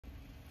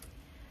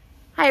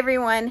Hi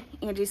everyone,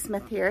 Angie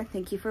Smith here.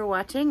 Thank you for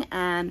watching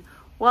and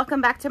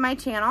welcome back to my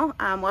channel.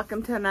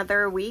 Welcome to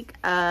another week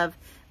of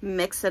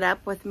Mix It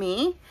Up with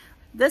me.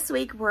 This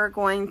week we're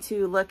going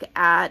to look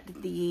at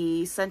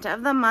the scent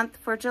of the month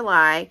for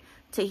July,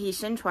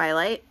 Tahitian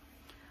Twilight,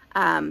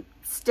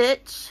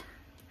 Stitch,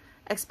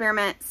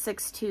 Experiment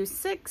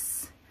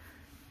 626,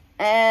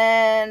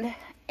 and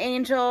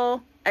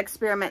Angel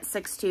Experiment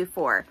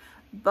 624.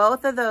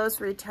 Both of those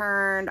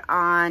returned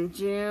on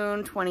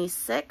June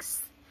 26th.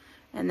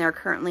 And they're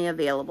currently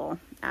available.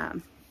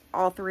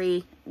 All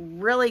three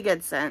really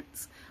good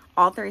scents.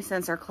 All three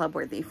scents are club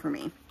worthy for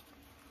me.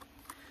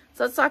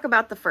 So let's talk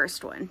about the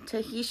first one,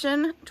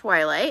 Tahitian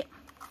Twilight.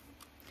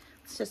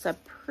 It's just a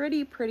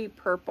pretty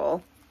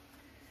purple.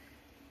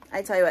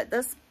 I tell you what,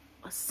 this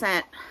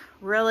scent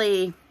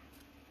really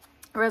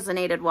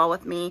resonated well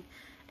with me,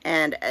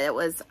 and it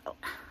was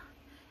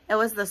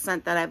the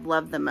scent that I've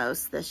loved the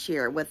most this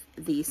year with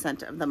the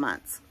scent of the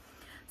months.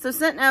 So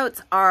scent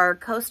notes are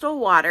coastal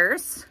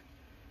waters,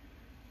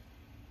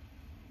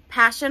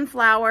 passion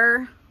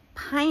flower,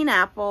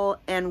 pineapple,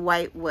 and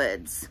white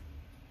woods.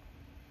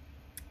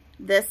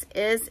 This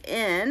is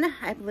in,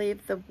 I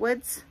believe, the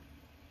woods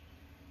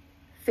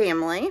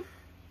family.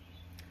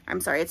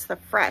 I'm sorry, it's the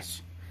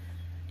fresh.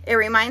 It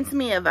reminds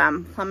me of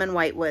plum and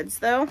white woods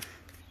though,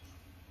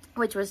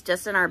 which was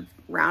just in our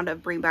round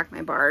of Bring Back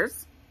My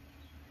Bars.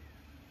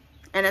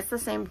 And it's the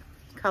same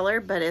color,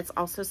 but it's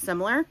also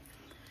similar.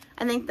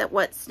 I think that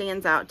what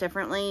stands out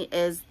differently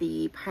is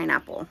the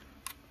pineapple.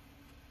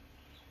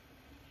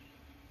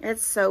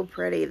 It's so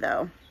pretty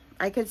though.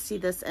 I could see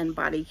this in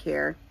body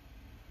care.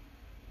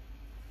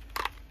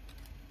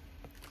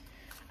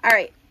 All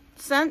right,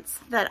 scents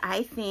that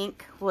I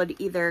think would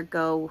either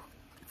go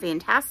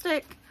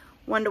fantastic,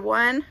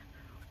 one-to-one,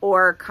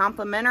 or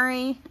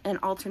complementary and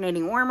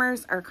alternating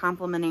warmers, or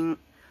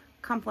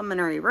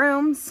complementary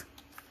rooms.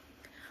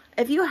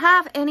 If you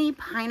have any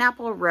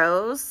pineapple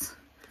rose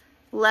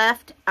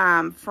left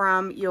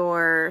from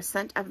your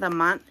scent of the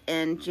month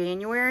in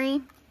January,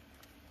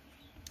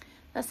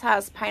 this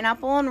has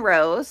pineapple and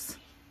rose,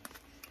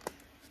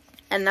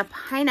 and the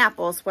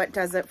pineapple is what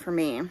does it for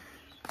me.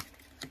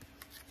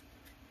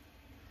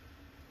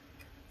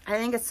 I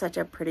think it's such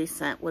a pretty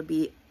scent, would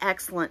be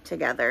excellent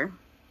together.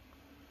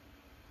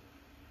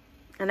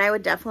 And I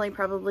would definitely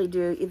probably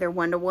do either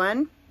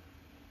one-to-one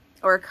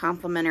or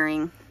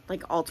complementary,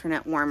 like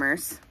alternate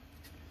warmers.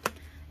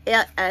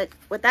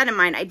 With that in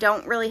mind, I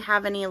don't really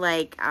have any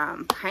like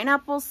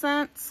pineapple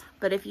scents,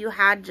 but if you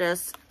had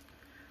just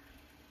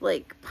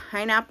like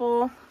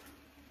pineapple,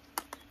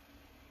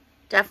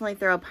 definitely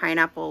throw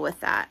pineapple with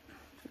that.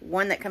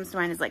 One that comes to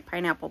mind is like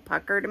pineapple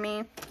pucker to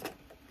me.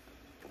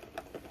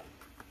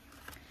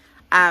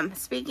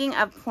 Speaking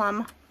of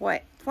plum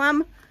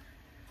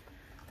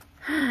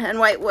and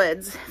white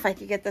woods, if I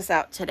could get this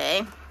out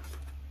today,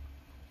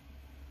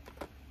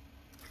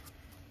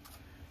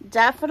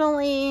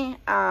 definitely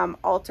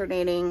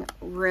alternating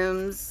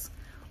rooms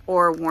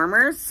or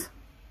warmers.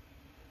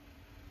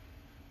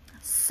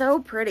 So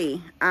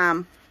pretty.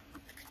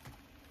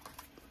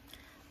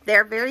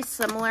 They're very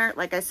similar.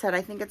 Like I said,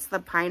 I think it's the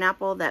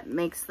pineapple that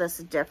makes this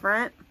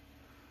different,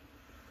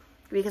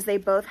 because they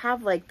both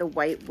have like the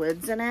white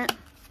woods in it.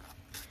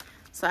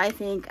 So I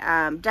think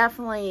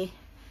definitely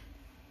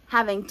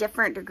having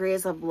different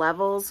degrees of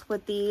levels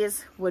with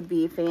these would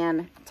be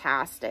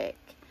fantastic.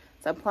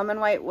 So plum and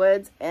white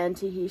woods and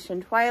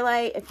Tahitian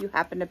Twilight, if you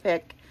happen to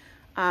pick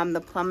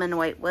the plum and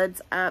white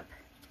woods up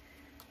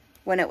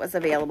when it was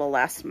available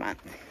last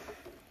month.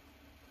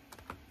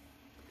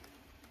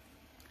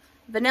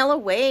 Vanilla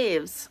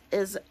Waves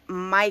is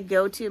my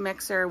go-to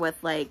mixer with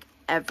like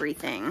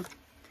everything.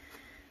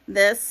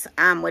 This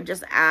would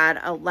just add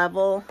a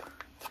level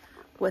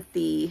with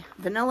the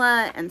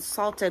vanilla and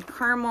salted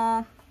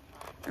caramel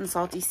and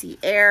salty sea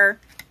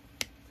air.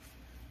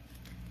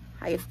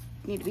 I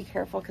need to be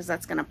careful because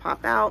that's going to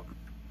pop out.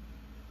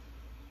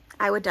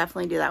 I would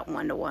definitely do that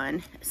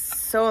one-to-one.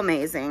 So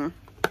amazing.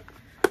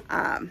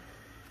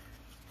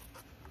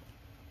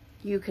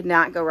 You could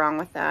not go wrong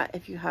with that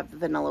if you have the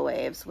Vanilla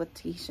Waves with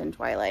Tahitian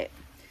Twilight.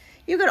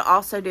 You could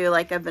also do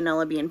like a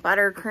vanilla bean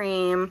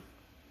buttercream,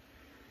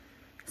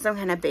 some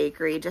kind of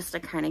bakery, just to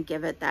kind of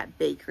give it that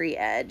bakery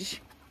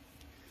edge.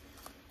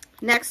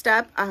 Next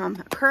up,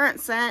 current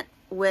scent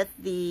with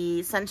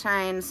the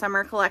Sunshine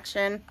Summer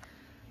Collection,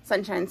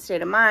 Sunshine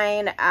State of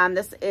Mind.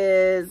 This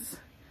is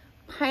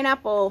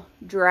pineapple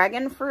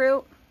dragon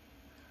fruit.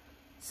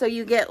 So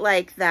you get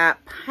like that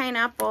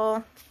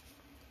pineapple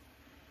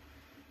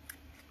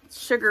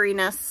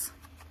sugariness.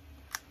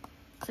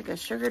 It's like a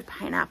sugared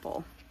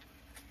pineapple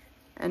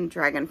and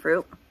dragon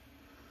fruit.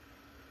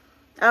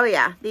 Oh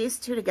yeah, these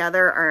two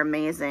together are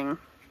amazing.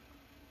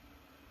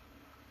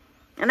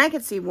 And I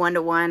could see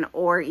one-to-one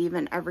or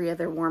even every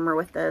other warmer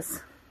with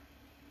this.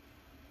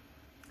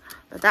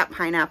 But that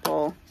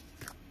pineapple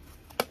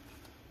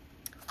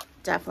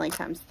definitely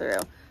comes through.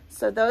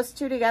 So those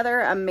two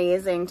together,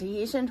 amazing.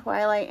 Tahitian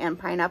Twilight and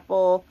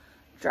pineapple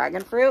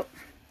dragon fruit.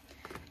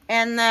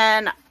 And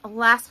then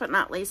last but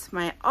not least,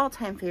 my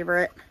all-time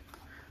favorite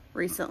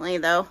recently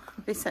though.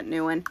 We sent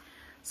new one.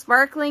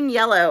 Sparkling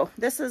Yellow.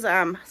 This is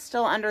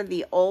still under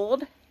the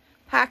old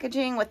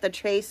packaging with the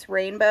Chase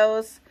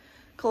Rainbows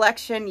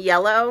collection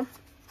yellow.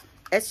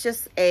 It's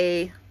just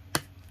a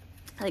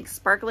like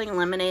sparkling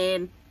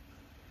lemonade,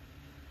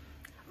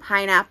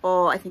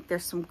 pineapple. I think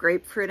there's some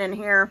grapefruit in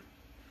here.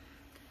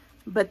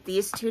 But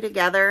these two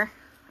together,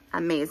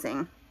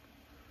 amazing.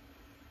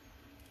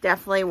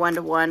 Definitely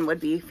 1-to-1 would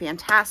be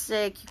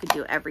fantastic. You could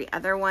do every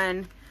other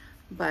one,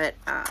 but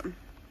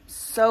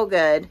so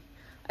good.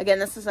 Again,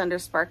 this is under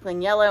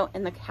Sparkling Yellow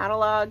in the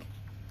catalog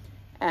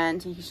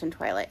and Tahitian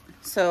Twilight.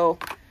 So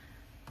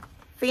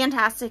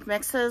fantastic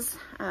mixes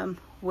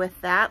with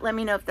that. Let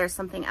me know if there's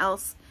something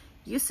else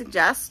you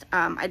suggest.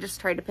 I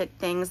just tried to pick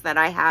things that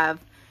I have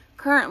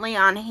currently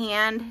on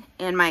hand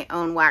in my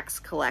own wax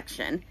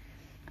collection.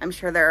 I'm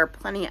sure there are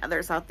plenty of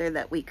others out there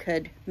that we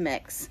could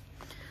mix.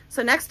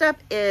 So next up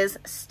is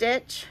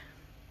Stitch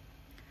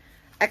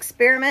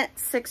Experiment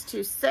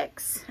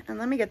 626. And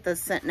let me get the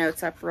scent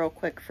notes up real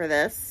quick for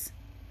this.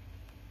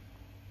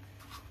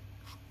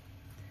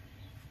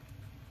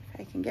 If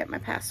I can get my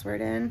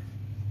password in.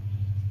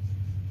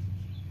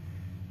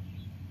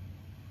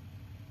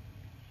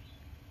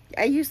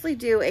 I usually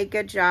do a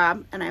good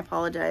job, and I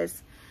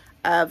apologize,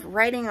 of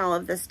writing all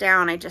of this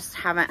down. I just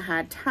haven't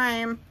had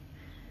time.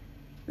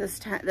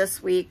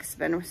 This week's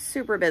been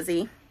super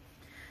busy.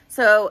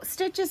 So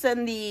Stitch is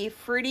in the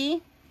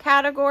fruity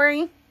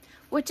category,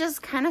 which is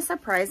kind of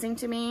surprising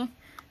to me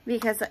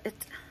because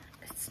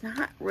it's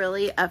not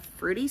really a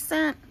fruity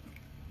scent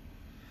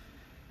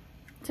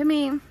to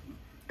me.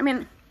 I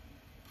mean,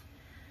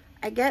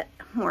 I get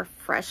more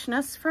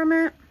freshness from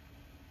it,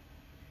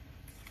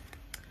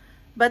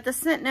 but the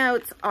scent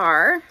notes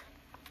are,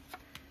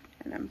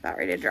 and I'm about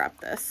ready to drop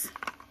this,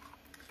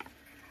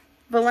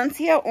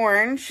 Valencia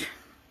Orange,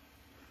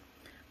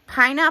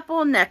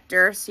 Pineapple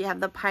Nectar, so you have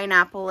the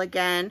pineapple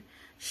again,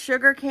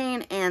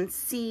 sugarcane, and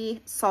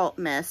sea salt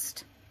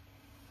mist.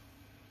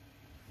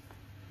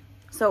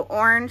 So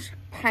orange,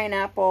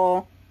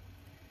 pineapple,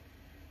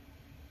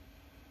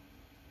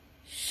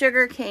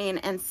 sugarcane,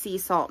 and sea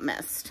salt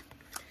mist.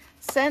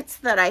 Scents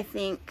that I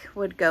think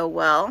would go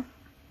well.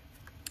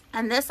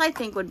 And this I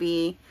think would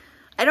be,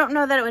 I don't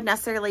know that it would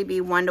necessarily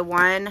be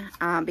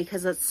 1-to-1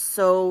 because it's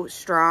so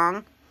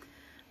strong.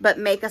 But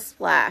Make a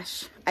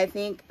Splash. I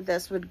think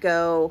this would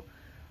go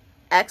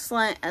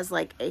excellent as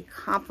like a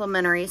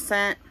complimentary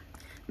scent.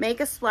 Make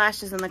a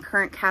Splash is in the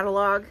current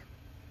catalog.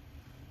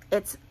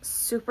 It's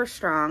super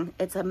strong.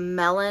 It's a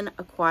melon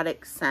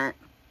aquatic scent.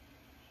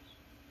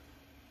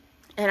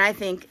 And I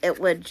think it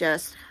would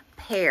just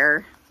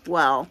pair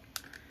well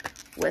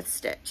with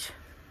Stitch.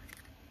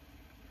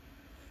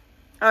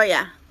 Oh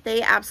yeah,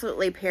 they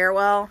absolutely pair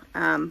well.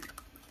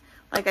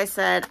 Like I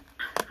said,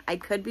 I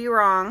could be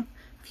wrong.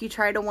 If you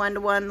try to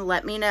 1-to-1,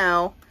 let me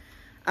know.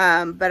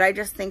 But I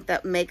just think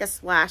that Make a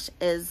Splash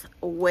is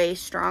way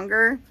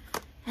stronger.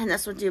 And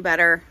this would do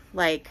better,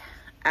 like,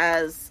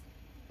 as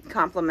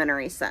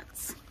complimentary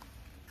scents.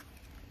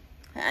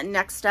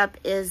 Next up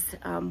is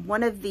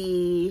one of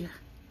the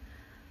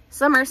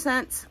summer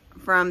scents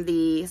from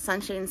the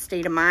Sunshine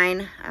State of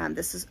Mind.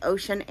 This is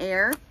Ocean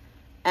Air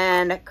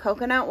and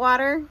Coconut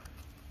Water.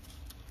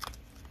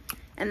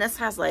 And this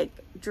has, like,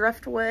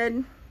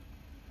 driftwood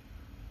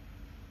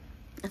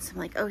and some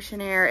like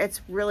ocean air. It's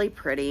really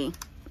pretty.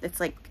 It's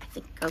like, I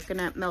think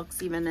coconut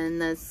milk's even in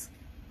this.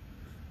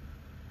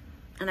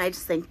 And I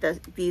just think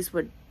that these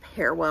would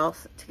pair well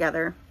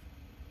together.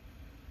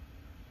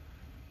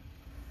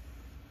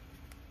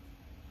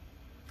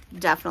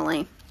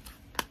 Definitely.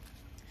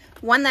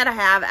 One that I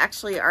have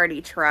actually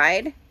already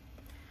tried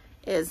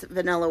is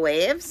Vanilla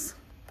Waves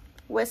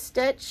with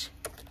Stitch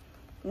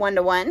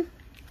 1-to-1.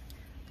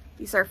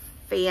 These are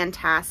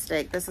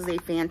fantastic. This is a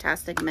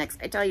fantastic mix.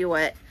 I tell you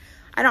what,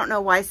 I don't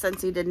know why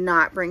Scentsy did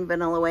not bring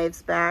Vanilla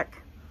Waves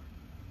back.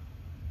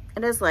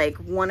 It is like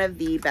one of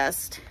the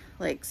best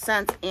like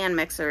scents and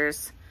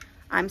mixers.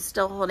 I'm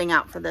still holding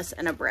out for this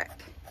in a brick.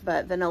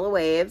 But Vanilla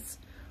Waves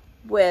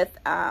with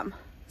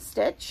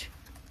Stitch.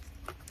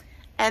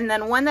 And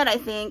then one that I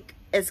think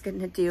is going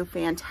to do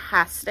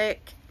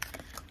fantastic,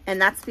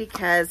 and that's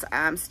because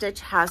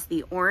Stitch has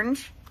the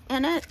orange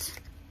in it,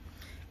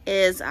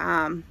 is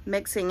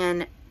mixing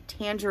in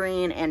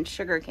tangerine and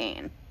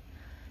sugarcane.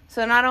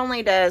 So not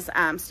only does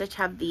Stitch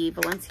have the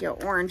Valencia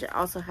Orange, it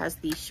also has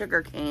the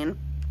sugarcane.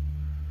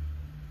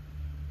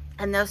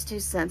 And those two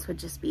scents would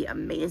just be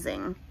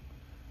amazing.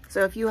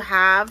 So if you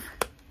have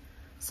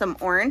some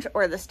orange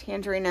or this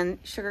tangerine and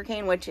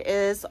sugarcane, which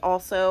is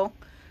also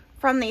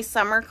from the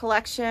summer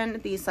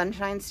collection, the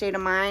Sunshine State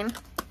of Mind,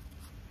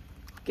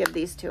 give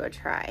these two a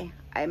try.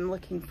 I'm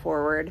looking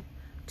forward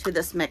to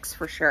this mix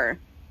for sure.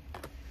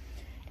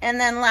 And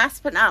then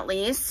last but not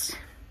least,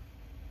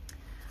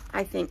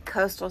 I think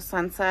Coastal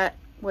Sunset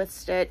with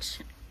Stitch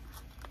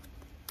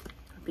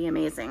would be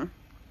amazing.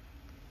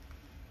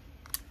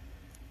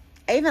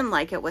 I even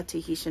like it with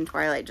Tahitian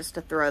Twilight, just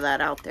to throw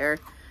that out there.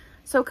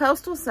 So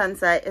Coastal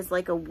Sunset is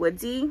like a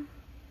woodsy,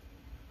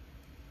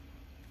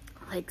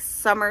 like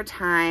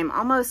summertime,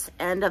 almost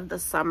end of the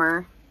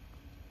summer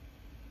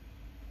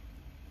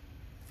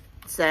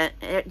scent.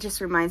 It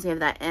just reminds me of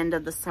that end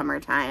of the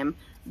summertime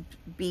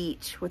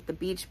beach with the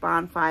beach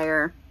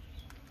bonfire.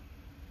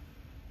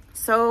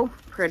 So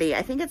pretty.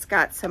 I think it's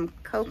got some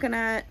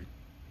coconut.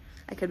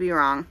 I could be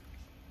wrong.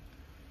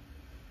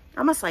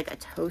 Almost like a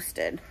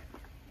toasted.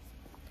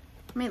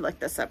 Let me look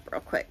this up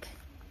real quick.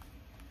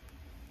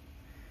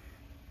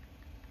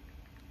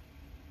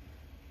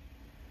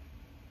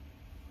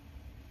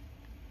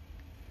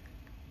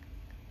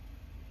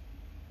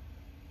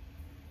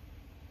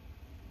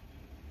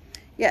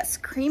 Yes,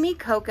 creamy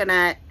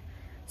coconut,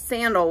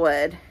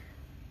 sandalwood,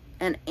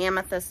 and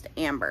amethyst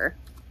amber.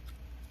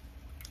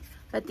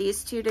 But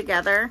these two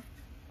together,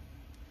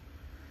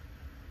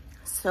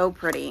 so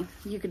pretty.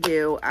 You could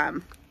do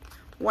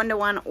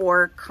one-to-one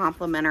or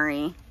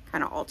complementary,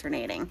 kind of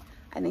alternating.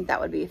 I think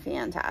that would be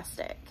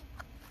fantastic.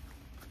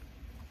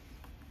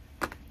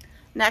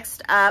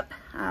 Next up,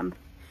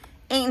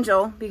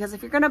 Angel, because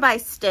if you're going to buy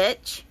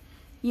Stitch,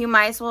 you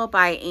might as well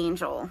buy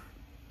Angel.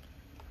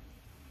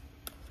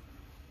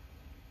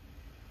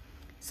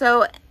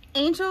 So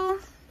Angel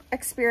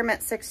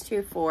Experiment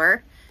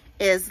 624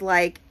 is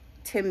like,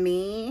 to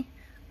me,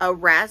 a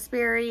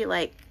raspberry,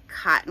 like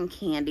cotton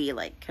candy,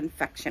 like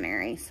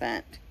confectionery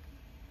scent.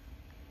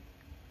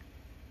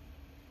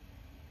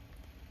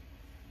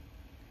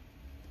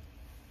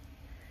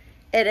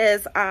 It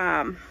is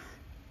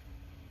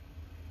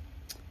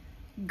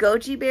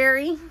goji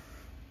berry,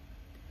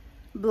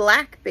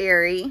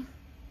 blackberry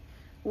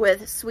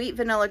with sweet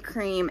vanilla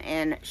cream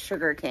and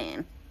sugar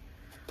cane.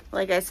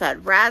 Like I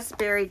said,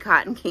 raspberry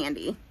cotton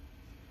candy.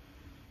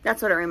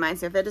 That's what it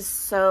reminds me of. It is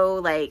so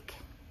like,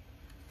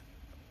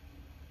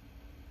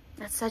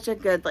 that's such a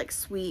good like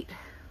sweet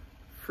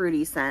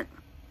fruity scent.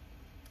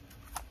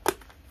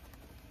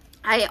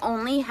 I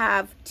only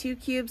have 2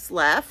 cubes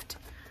left.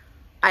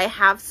 I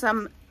have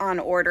some on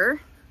order.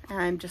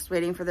 I'm just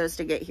waiting for those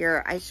to get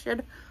here. I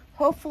should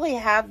hopefully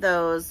have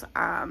those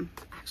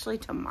actually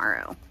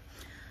tomorrow.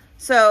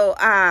 So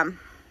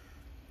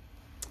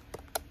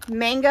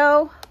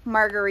mango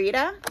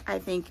margarita, I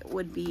think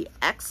would be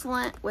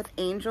excellent with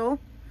Angel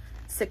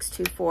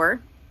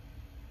 624.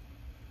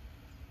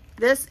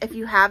 This, if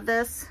you have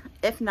this,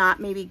 if not,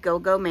 maybe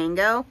go-go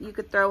mango you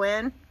could throw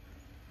in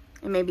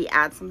and maybe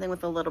add something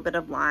with a little bit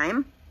of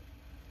lime.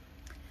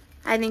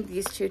 I think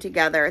these two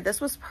together,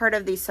 this was part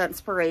of the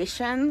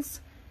Scentspirations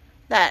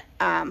that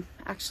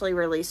actually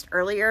released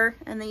earlier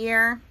in the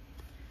year,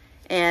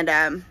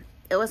 and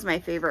it was my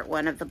favorite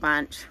one of the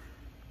bunch.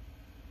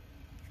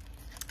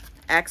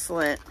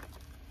 Excellent.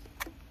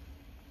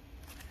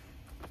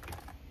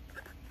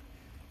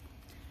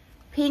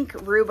 Pink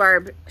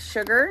rhubarb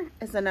sugar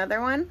is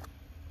another one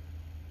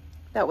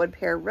that would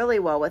pair really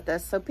well with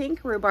this. So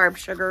pink rhubarb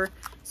sugar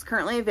is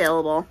currently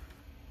available.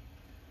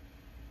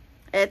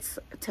 It's,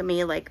 to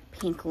me, like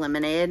pink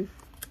lemonade.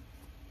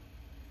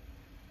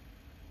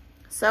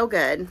 So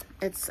good.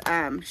 It's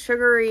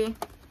sugary.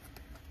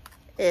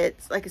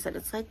 It's, like I said,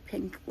 it's like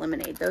pink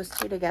lemonade. Those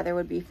two together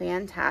would be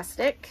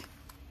fantastic.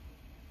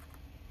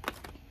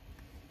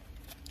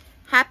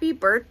 Happy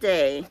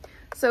birthday.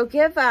 So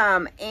give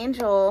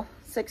Angel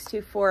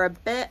 624 a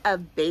bit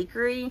of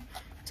bakery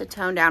to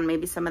tone down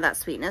maybe some of that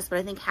sweetness, but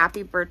I think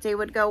happy birthday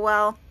would go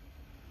well.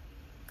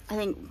 I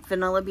think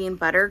vanilla bean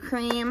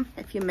buttercream,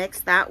 if you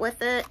mix that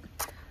with it,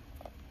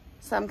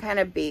 some kind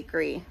of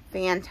bakery,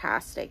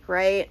 fantastic,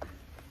 right?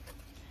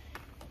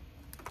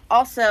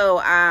 Also,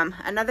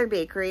 another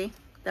bakery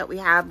that we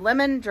have,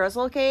 lemon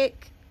drizzle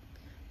cake.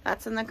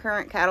 That's in the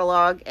current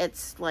catalog.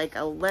 It's like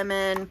a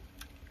lemon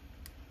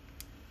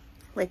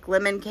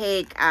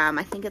cake.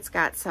 I think it's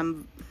got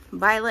some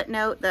violet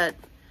note that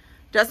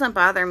doesn't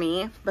bother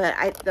me, but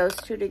those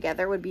two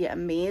together would be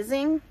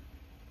amazing.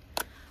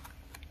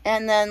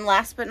 And then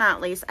last but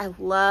not least, I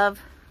love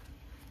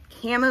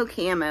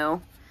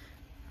Camu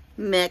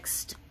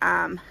mixed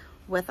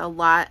with a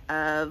lot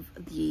of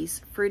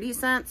these fruity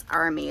scents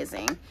are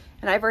amazing.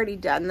 And I've already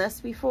done this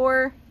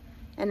before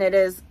and it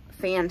is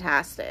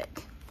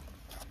fantastic.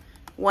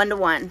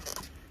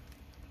 1-to-1.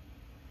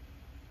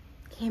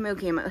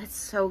 Camu, it's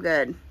so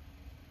good.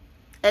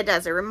 It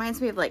does. It reminds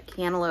me of like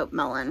cantaloupe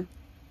melon.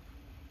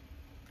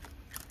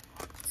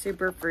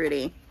 Super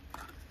fruity.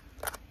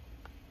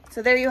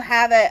 So there you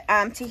have it.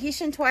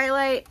 Tahitian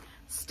Twilight,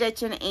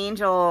 Stitch, and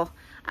Angel.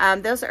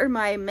 Those are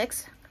my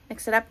mix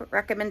it up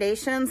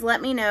recommendations.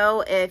 Let me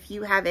know if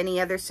you have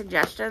any other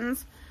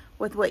suggestions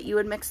with what you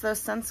would mix those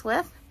scents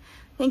with.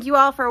 Thank you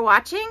all for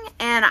watching,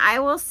 and I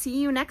will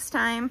see you next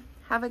time.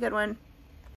 Have a good one.